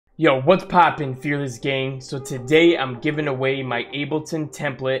Yo, what's poppin', Fearless Gang? So today I'm giving away my Ableton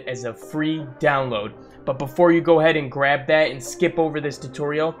template as a free download. But before you go ahead and grab that and skip over this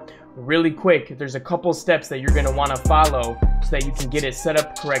tutorial, really quick, there's a couple steps that you're gonna wanna follow so that you can get it set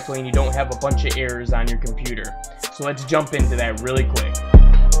up correctly and you don't have a bunch of errors on your computer. So let's jump into that really quick.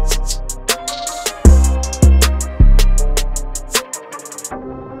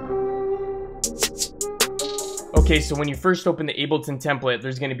 Okay, so when you first open the Ableton template,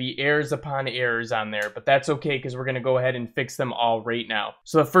 there's going to be errors upon errors on there, but that's okay because we're going to go ahead and fix them all right now.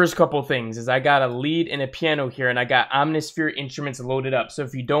 So the first couple things is I got a lead and a piano here, and I got Omnisphere instruments loaded up. So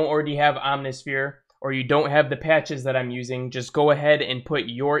if you don't already have Omnisphere or you don't have the patches that I'm using, just go ahead and put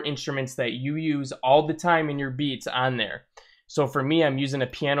your instruments that you use all the time in your beats on there. So for me, I'm using a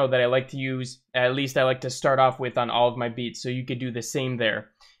piano that I like to use, at least I like to start off with on all of my beats, so you could do the same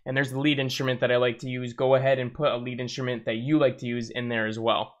there. And there's the lead instrument that I like to use. Go ahead and put a lead instrument that you like to use in there as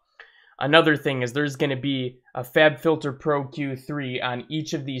well. Another thing is there's going to be a FabFilter Pro Q3 on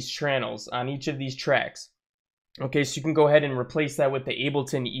each of these channels, on each of these tracks. Okay, so you can go ahead and replace that with the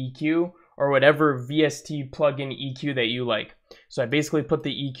Ableton EQ or whatever VST plugin EQ that you like. So I basically put the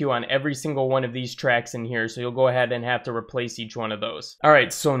EQ on every single one of these tracks in here, so you'll go ahead and have to replace each one of those. All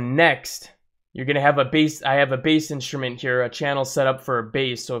right, so next, you're going to have a bass. I have a bass instrument here, a channel set up for a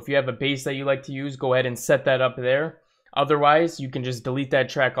bass. So if you have a bass that you like to use, go ahead and set that up there. Otherwise, you can just delete that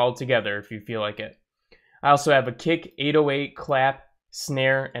track altogether if you feel like it. I also have a kick, 808, clap,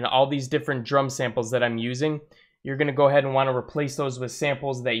 snare, and all these different drum samples that I'm using. You're going to go ahead and want to replace those with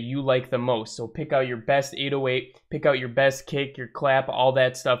samples that you like the most. So pick out your best 808, pick out your best kick, your clap, all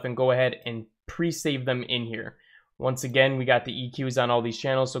that stuff, and go ahead and pre-save them in here. Once again, we got the EQs on all these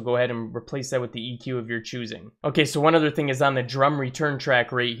channels, so go ahead and replace that with the EQ of your choosing. Okay, so one other thing is on the drum return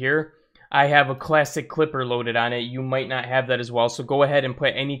track right here, I have a classic clipper loaded on it. You might not have that as well, so go ahead and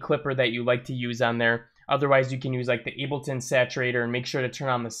put any clipper that you like to use on there. Otherwise, you can use like the Ableton saturator and make sure to turn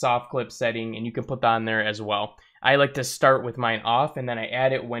on the soft clip setting, and you can put that on there as well. I like to start with mine off, and then I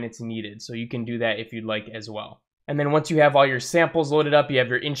add it when it's needed, so you can do that if you'd like as well. And then once you have all your samples loaded up, you have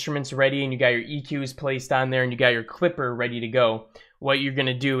your instruments ready, and you got your EQs placed on there, and you got your clipper ready to go, what you're going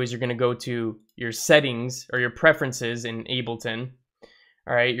to do is you're going to go to your settings or your preferences in Ableton.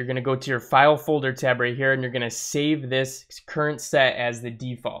 All right, you're going to go to your file folder tab right here, and you're going to save this current set as the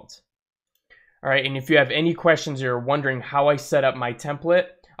default. All right, and if you have any questions or you're wondering how I set up my template,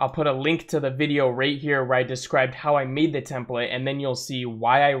 I'll put a link to the video right here where I described how I made the template, and then you'll see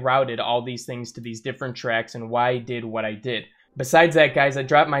why I routed all these things to these different tracks and why I did what I did. Besides that, guys, I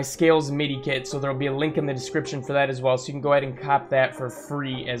dropped my Scales MIDI kit, so there'll be a link in the description for that as well, so you can go ahead and cop that for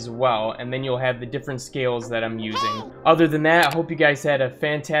free as well, and then you'll have the different scales that I'm using. Other than that, I hope you guys had a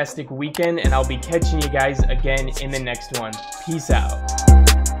fantastic weekend, and I'll be catching you guys again in the next one. Peace out.